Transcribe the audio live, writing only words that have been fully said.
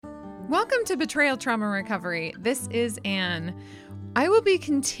Welcome to Betrayal Trauma Recovery. This is Anne. I will be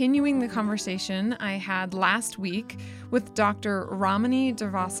continuing the conversation I had last week with Dr. Ramani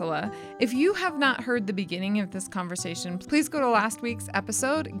Durvasula. If you have not heard the beginning of this conversation, please go to last week's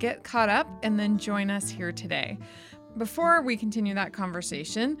episode, get caught up, and then join us here today. Before we continue that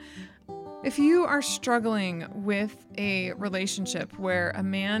conversation, if you are struggling with a relationship where a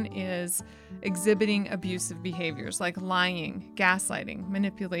man is exhibiting abusive behaviors like lying, gaslighting,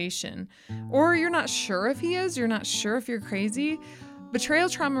 manipulation, or you're not sure if he is, you're not sure if you're crazy, Betrayal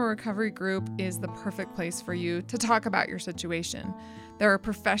Trauma Recovery Group is the perfect place for you to talk about your situation. There are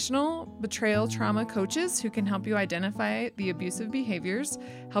professional betrayal trauma coaches who can help you identify the abusive behaviors,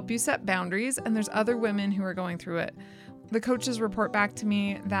 help you set boundaries, and there's other women who are going through it. The coaches report back to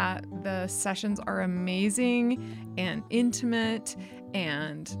me that the sessions are amazing and intimate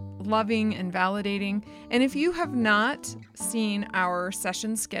and loving and validating. And if you have not seen our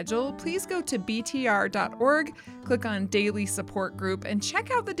session schedule, please go to btr.org, click on Daily Support Group, and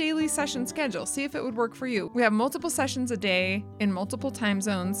check out the daily session schedule. See if it would work for you. We have multiple sessions a day in multiple time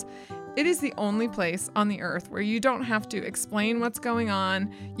zones. It is the only place on the earth where you don't have to explain what's going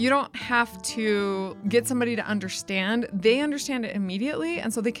on. You don't have to get somebody to understand. They understand it immediately,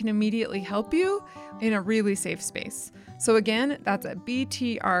 and so they can immediately help you in a really safe space. So again, that's at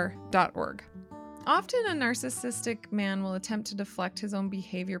btr.org. Often a narcissistic man will attempt to deflect his own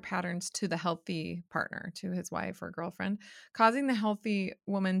behavior patterns to the healthy partner, to his wife or girlfriend, causing the healthy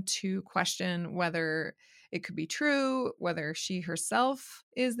woman to question whether it could be true, whether she herself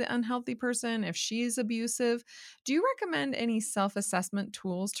is the unhealthy person, if she's abusive. Do you recommend any self-assessment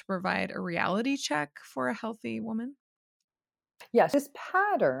tools to provide a reality check for a healthy woman? Yes, this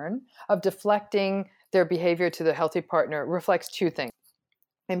pattern of deflecting their behavior to the healthy partner reflects two things.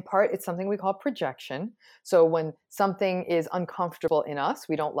 In part, it's something we call projection. So when something is uncomfortable in us,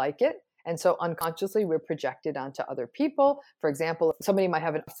 we don't like it. And so unconsciously, we're projected onto other people. For example, somebody might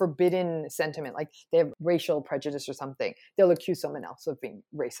have a forbidden sentiment, like they have racial prejudice or something. They'll accuse someone else of being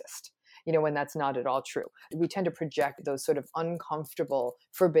racist, when that's not at all true. We tend to project those sort of uncomfortable,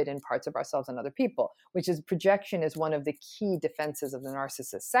 forbidden parts of ourselves on other people, which is projection is one of the key defenses of the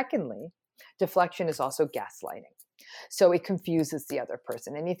narcissist. Secondly, deflection is also gaslighting. So it confuses the other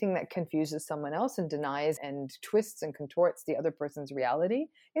person. Anything that confuses someone else and denies and twists and contorts the other person's reality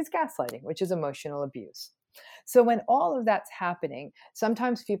is gaslighting, which is emotional abuse. So when all of that's happening,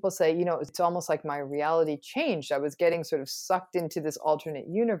 sometimes people say, it's almost like my reality changed. I was getting sort of sucked into this alternate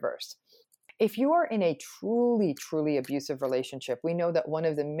universe. If you are in a truly, truly abusive relationship, we know that one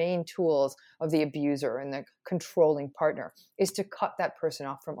of the main tools of the abuser and the controlling partner is to cut that person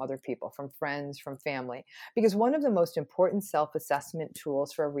off from other people, from friends, from family. Because one of the most important self-assessment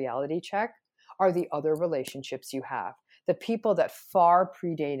tools for a reality check are the other relationships you have. The people that far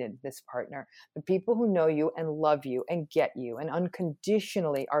predated this partner, the people who know you and love you and get you and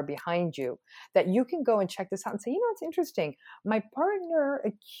unconditionally are behind you, that you can go and check this out and say, it's interesting. My partner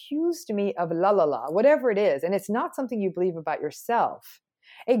accused me of la la la, whatever it is, and it's not something you believe about yourself.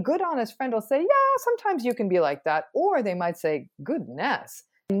 A good, honest friend will say, yeah, sometimes you can be like that. Or they might say, goodness,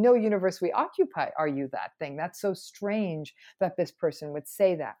 in no universe we occupy are you that thing. That's so strange that this person would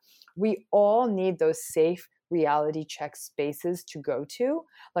say that. We all need those safe reality check spaces to go to.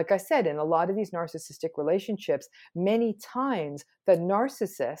 Like I said, in a lot of these narcissistic relationships, many times the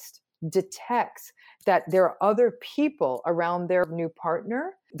narcissist detects that there are other people around their new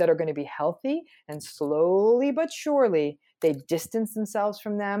partner that are going to be healthy, and slowly but surely they distance themselves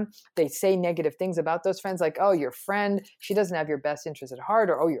from them. They say negative things about those friends, like, oh, your friend, she doesn't have your best interest at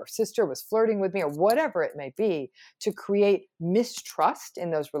heart, or oh, your sister was flirting with me, or whatever it may be, to create mistrust in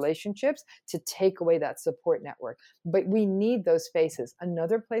those relationships, to take away that support network. But we need those spaces.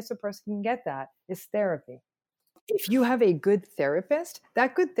 Another place a person can get that is therapy. If you have a good therapist,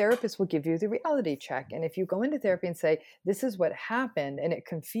 that good therapist will give you the reality check. And if you go into therapy and say, this is what happened and it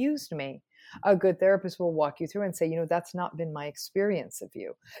confused me, a good therapist will walk you through and say, that's not been my experience of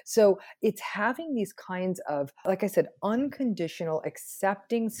you. So it's having these kinds of, like I said, unconditional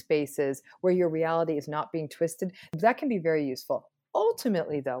accepting spaces where your reality is not being twisted. That can be very useful.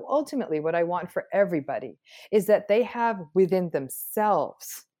 Ultimately, what I want for everybody is that they have within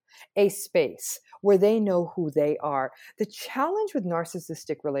themselves a space where they know who they are. The challenge with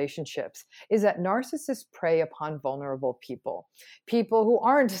narcissistic relationships is that narcissists prey upon vulnerable people who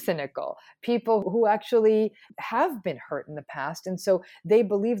aren't cynical, people who actually have been hurt in the past. And so they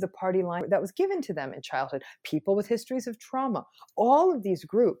believe the party line that was given to them in childhood, people with histories of trauma. All of these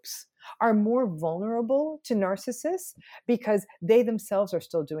groups are more vulnerable to narcissists because they themselves are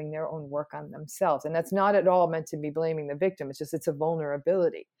still doing their own work on themselves. And that's not at all meant to be blaming the victim. It's just, it's a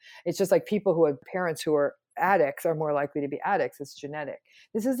vulnerability. It's just like people who have parents who are addicts are more likely to be addicts. It's genetic.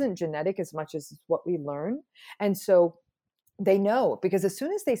 This isn't genetic as much as it's what we learn. And so they know, because as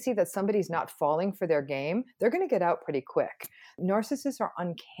soon as they see that somebody's not falling for their game, they're going to get out pretty quick. Narcissists are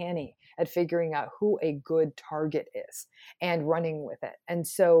uncanny at figuring out who a good target is and running with it. And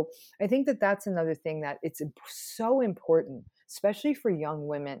so I think that that's another thing that it's so important, especially for young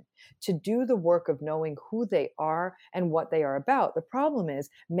women, to do the work of knowing who they are and what they are about. The problem is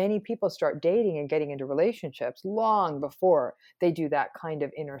many people start dating and getting into relationships long before they do that kind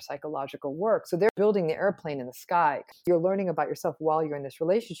of inner psychological work. So they're building the airplane in the sky. You're learning about yourself while you're in this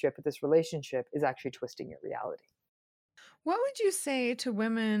relationship, but this relationship is actually twisting your reality. What would you say to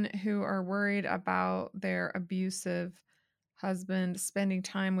women who are worried about their abusive husband spending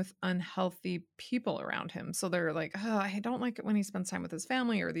time with unhealthy people around him? So they're like, oh, I don't like it when he spends time with his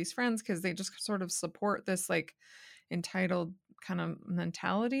family or these friends because they just sort of support this like entitled kind of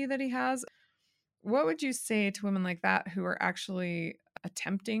mentality that he has. What would you say to women like that who are actually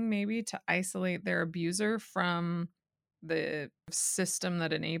attempting maybe to isolate their abuser from the system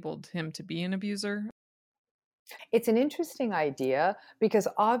that enabled him to be an abuser? It's an interesting idea because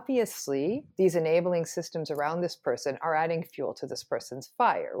obviously these enabling systems around this person are adding fuel to this person's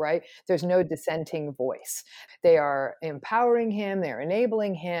fire, right? There's no dissenting voice. They are empowering him, they're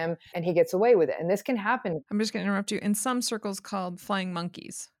enabling him, and he gets away with it. And this can happen. I'm just going to interrupt you. In some circles called flying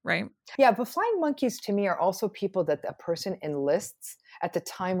monkeys, right? Yeah, but flying monkeys to me are also people that a person enlists at the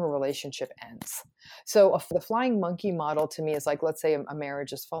time a relationship ends. So the flying monkey model to me is like, let's say a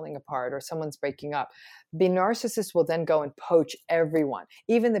marriage is falling apart or someone's breaking up. The narcissist will then go and poach everyone,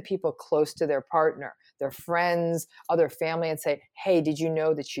 even the people close to their partner, their friends, other family, and say, hey, did you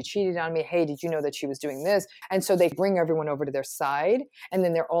know that she cheated on me? Hey, did you know that she was doing this? And so they bring everyone over to their side, and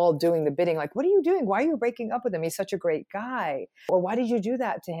then they're all doing the bidding, like, what are you doing? Why are you breaking up with him? He's such a great guy. Or why did you do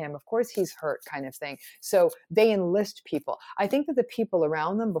that to him? Of course he's hurt, kind of thing. So they enlist people. I think that the people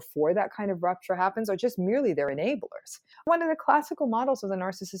around them before that kind of rupture happens are just merely their enablers. One of the classical models of the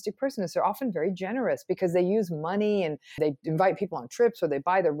narcissistic person is they're often very generous because they use money and they invite people on trips or they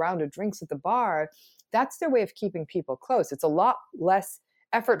buy the round of drinks at the bar. That's their way of keeping people close. It's a lot less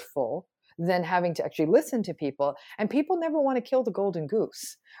effortful than having to actually listen to people. And people never want to kill the golden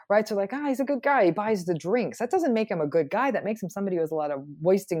goose, right? So like, he's a good guy. He buys the drinks. That doesn't make him a good guy. That makes him somebody who has a lot of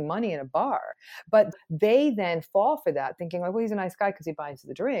wasting money in a bar. But they then fall for that thinking like, well, he's a nice guy because he buys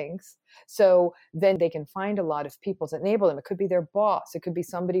the drinks. So then they can find a lot of people to enable them. It could be their boss. It could be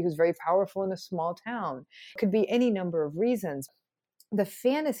somebody who's very powerful in a small town. It could be any number of reasons. The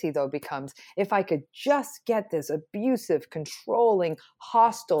fantasy, though, becomes if I could just get this abusive, controlling,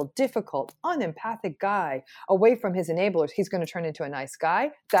 hostile, difficult, unempathic guy away from his enablers, he's going to turn into a nice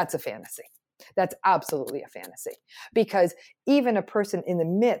guy. That's a fantasy. That's absolutely a fantasy. Because even a person in the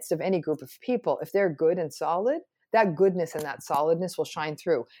midst of any group of people, if they're good and solid, that goodness and that solidness will shine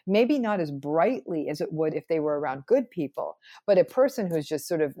through. Maybe not as brightly as it would if they were around good people, but a person who's just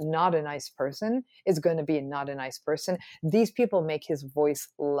sort of not a nice person is going to be not a nice person. These people make his voice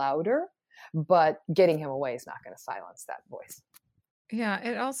louder, but getting him away is not going to silence that voice. Yeah,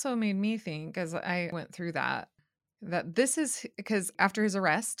 it also made me think, as I went through that this is because after his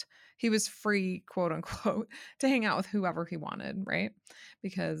arrest, he was free, quote unquote, to hang out with whoever he wanted, right?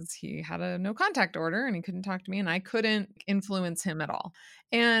 Because he had a no contact order and he couldn't talk to me and I couldn't influence him at all.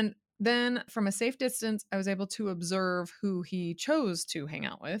 And then from a safe distance, I was able to observe who he chose to hang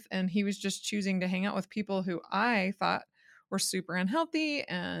out with. And he was just choosing to hang out with people who I thought were super unhealthy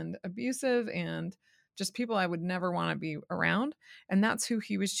and abusive and just people I would never want to be around. And that's who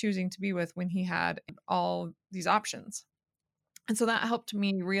he was choosing to be with when he had all these options. And so that helped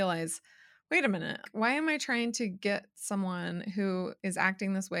me realize, wait a minute, why am I trying to get someone who is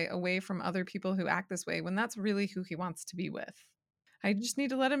acting this way away from other people who act this way when that's really who he wants to be with? I just need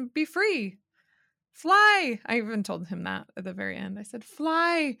to let him be free. Fly. I even told him that at the very end. I said,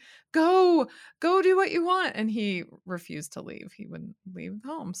 fly, go do what you want. And he refused to leave. He wouldn't leave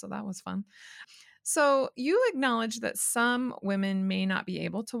home. So that was fun. So you acknowledge that some women may not be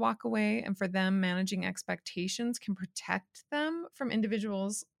able to walk away, and for them, managing expectations can protect them from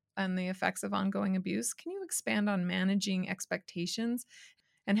individuals and the effects of ongoing abuse. Can you expand on managing expectations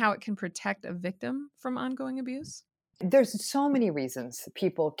and how it can protect a victim from ongoing abuse? There's so many reasons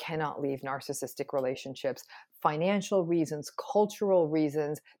people cannot leave narcissistic relationships. Financial reasons, cultural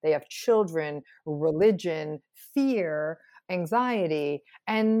reasons, they have children, religion, fear, anxiety,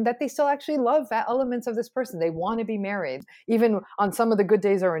 and that they still actually love elements of this person. They want to be married. Even on some of the good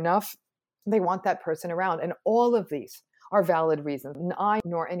days are enough, they want that person around. And all of these are valid reasons. And I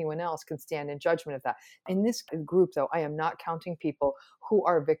nor anyone else can stand in judgment of that. In this group, though, I am not counting people who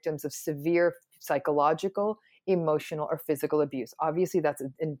are victims of severe psychological, emotional, or physical abuse. Obviously, that's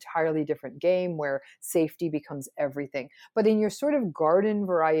an entirely different game where safety becomes everything. But in your sort of garden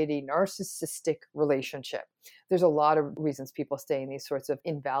variety narcissistic relationship, there's a lot of reasons people stay in these sorts of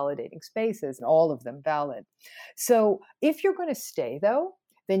invalidating spaces, and all of them valid. So if you're going to stay, though,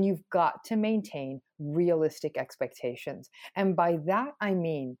 then you've got to maintain realistic expectations. And by that, I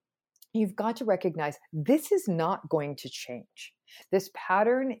mean, you've got to recognize this is not going to change. This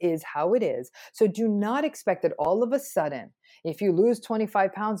pattern is how it is. So do not expect that all of a sudden, if you lose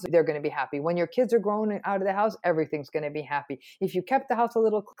 25 pounds, they're going to be happy. When your kids are grown out of the house, everything's going to be happy. If you kept the house a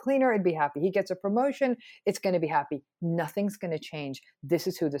little cleaner, it'd be happy. He gets a promotion, it's going to be happy. Nothing's going to change. This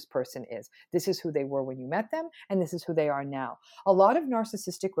is who this person is. This is who they were when you met them, and this is who they are now. A lot of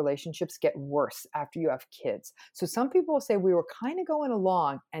narcissistic relationships get worse after you have kids. So some people will say we were kind of going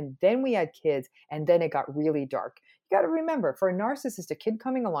along, and then we had kids, and then it got really dark. You got to remember, for a narcissist, a kid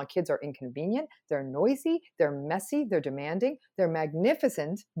coming along, kids are inconvenient, they're noisy, they're messy, they're demanding, they're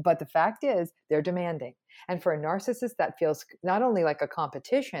magnificent, but the fact is they're demanding. And for a narcissist, that feels not only like a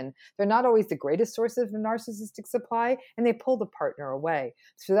competition, they're not always the greatest source of narcissistic supply, and they pull the partner away.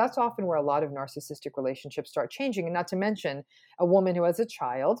 So that's often where a lot of narcissistic relationships start changing. And not to mention a woman who has a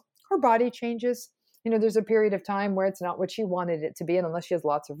child, her body changes. There's a period of time where it's not what she wanted it to be. And unless she has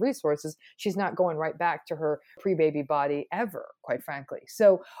lots of resources, she's not going right back to her pre-baby body ever, quite frankly.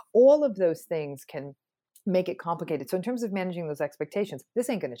 So all of those things can make it complicated. So in terms of managing those expectations,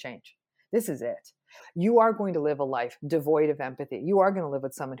 this ain't going to change. This is it. You are going to live a life devoid of empathy. You are going to live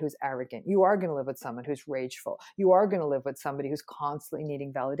with someone who's arrogant. You are going to live with someone who's rageful. You are going to live with somebody who's constantly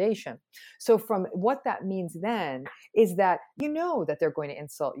needing validation. So from what that means then is that you know that they're going to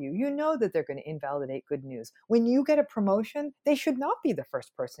insult you. You know that they're going to invalidate good news. When you get a promotion, they should not be the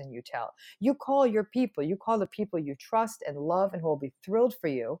first person you tell. You call your people. You call the people you trust and love and who will be thrilled for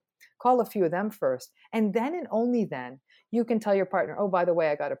you. Call a few of them first. And then and only then you can tell your partner, oh, by the way,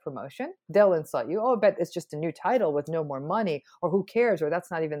 I got a promotion. They'll insult you. Oh, I bet it's just a new title with no more money, or who cares, or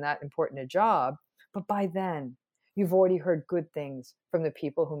that's not even that important a job. But by then, you've already heard good things from the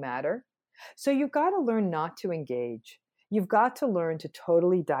people who matter. So you've got to learn not to engage. You've got to learn to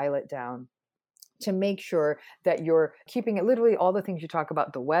totally dial it down, to make sure that you're keeping it literally all the things you talk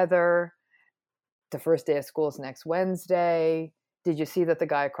about, the weather, the first day of school is next Wednesday. Did you see that the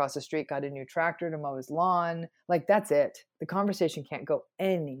guy across the street got a new tractor to mow his lawn? Like, that's it. The conversation can't go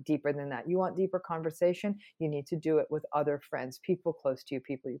any deeper than that. You want deeper conversation? You need to do it with other friends, people close to you,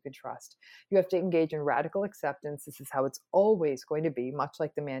 people you can trust. You have to engage in radical acceptance. This is how it's always going to be, much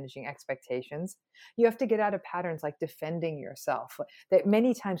like the managing expectations. You have to get out of patterns like defending yourself. That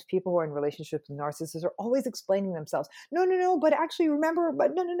many times people who are in relationships with narcissists are always explaining themselves. No, but actually remember,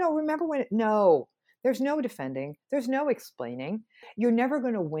 remember when no. There's no defending. There's no explaining. You're never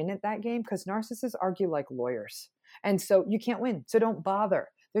going to win at that game because narcissists argue like lawyers. And so you can't win. So don't bother.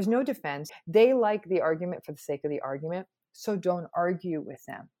 There's no defense. They like the argument for the sake of the argument. So don't argue with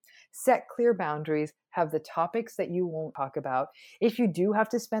them. Set clear boundaries. Have the topics that you won't talk about. If you do have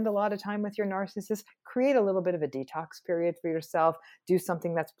to spend a lot of time with your narcissist, create a little bit of a detox period for yourself. Do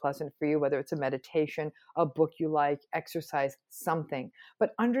something that's pleasant for you, whether it's a meditation, a book you like, exercise, something.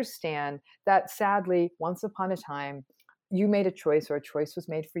 But understand that sadly, once upon a time, you made a choice, or a choice was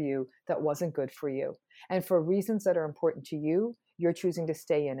made for you that wasn't good for you. And for reasons that are important to you, you're choosing to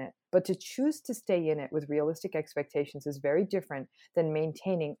stay in it. But to choose to stay in it with realistic expectations is very different than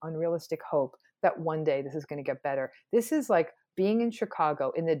maintaining unrealistic hope that one day this is going to get better. This is like being in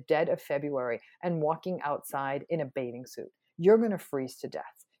Chicago in the dead of February and walking outside in a bathing suit. You're going to freeze to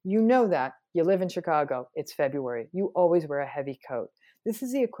death. You know that. You live in Chicago. It's February. You always wear a heavy coat. This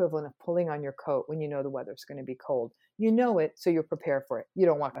is the equivalent of pulling on your coat when you know the weather's going to be cold. You know it, so you're prepared for it. You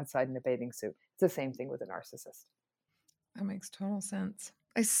don't walk outside in a bathing suit. It's the same thing with a narcissist. That makes total sense.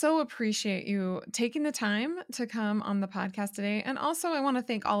 I so appreciate you taking the time to come on the podcast today. And also, I want to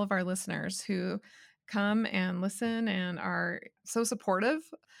thank all of our listeners who come and listen and are so supportive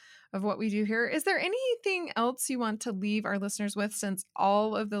of what we do here. Is there anything else you want to leave our listeners with, since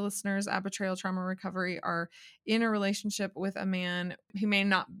all of the listeners at Betrayal Trauma Recovery are in a relationship with a man who may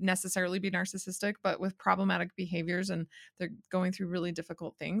not necessarily be narcissistic, but with problematic behaviors, and they're going through really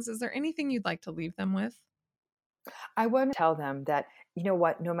difficult things? Is there anything you'd like to leave them with? I want to tell them that, you know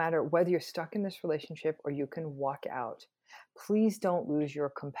what, no matter whether you're stuck in this relationship or you can walk out, Please don't lose your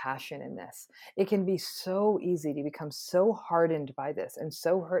compassion in this. It can be so easy to become so hardened by this and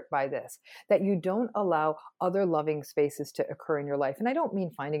so hurt by this that you don't allow other loving spaces to occur in your life. And I don't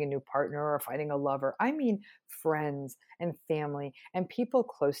mean finding a new partner or finding a lover. I mean friends and family and people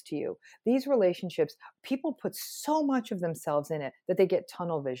close to you. These relationships, people put so much of themselves in it that they get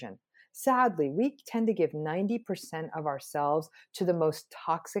tunnel vision. Sadly, we tend to give 90% of ourselves to the most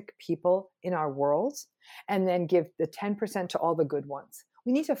toxic people in our worlds and then give the 10% to all the good ones.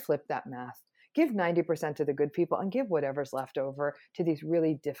 We need to flip that math. Give 90% to the good people and give whatever's left over to these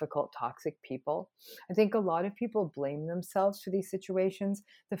really difficult, toxic people. I think a lot of people blame themselves for these situations.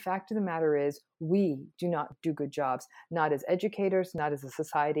 The fact of the matter is, we do not do good jobs, not as educators, not as a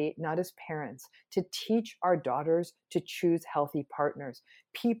society, not as parents, to teach our daughters to choose healthy partners.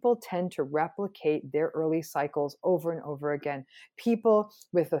 People tend to replicate their early cycles over and over again. People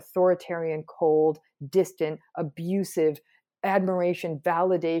with authoritarian, cold, distant, abusive, admiration,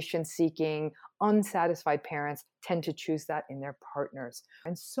 validation seeking, unsatisfied parents tend to choose that in their partners.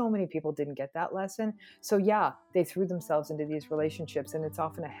 And so many people didn't get that lesson. So yeah, they threw themselves into these relationships and it's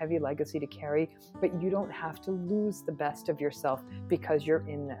often a heavy legacy to carry, but you don't have to lose the best of yourself because you're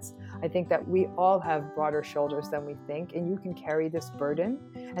in this. I think that we all have broader shoulders than we think, and you can carry this burden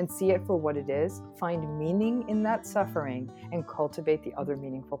and see it for what it is, find meaning in that suffering, and cultivate the other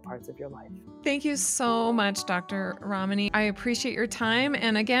meaningful parts of your life. Thank you so much, Dr. Ramani. I appreciate your time.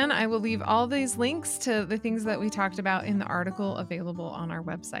 And again, I will leave all these links to the things that we talked about in the article available on our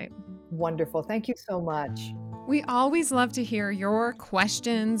website. Wonderful. Thank you so much. We always love to hear your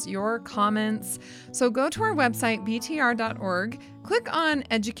questions, your comments. So go to our website, btr.org, click on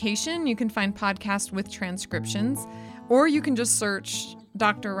education. You can find podcasts with transcriptions, or you can just search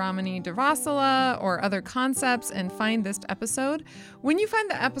Dr. Ramani Durvasula or other concepts and find this episode. When you find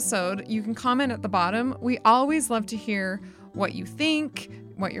the episode, you can comment at the bottom. We always love to hear what you think,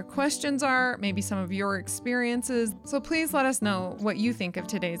 what your questions are, maybe some of your experiences. So please let us know what you think of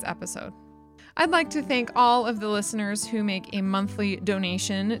today's episode. I'd like to thank all of the listeners who make a monthly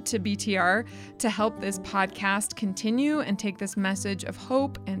donation to BTR to help this podcast continue and take this message of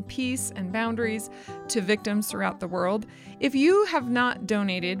hope and peace and boundaries to victims throughout the world. If you have not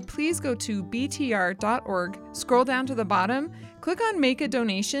donated, please go to btr.org, scroll down to the bottom, click on Make a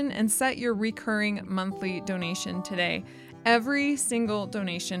Donation, and set your recurring monthly donation today. Every single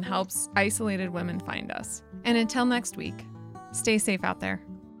donation helps isolated women find us. And until next week, stay safe out there.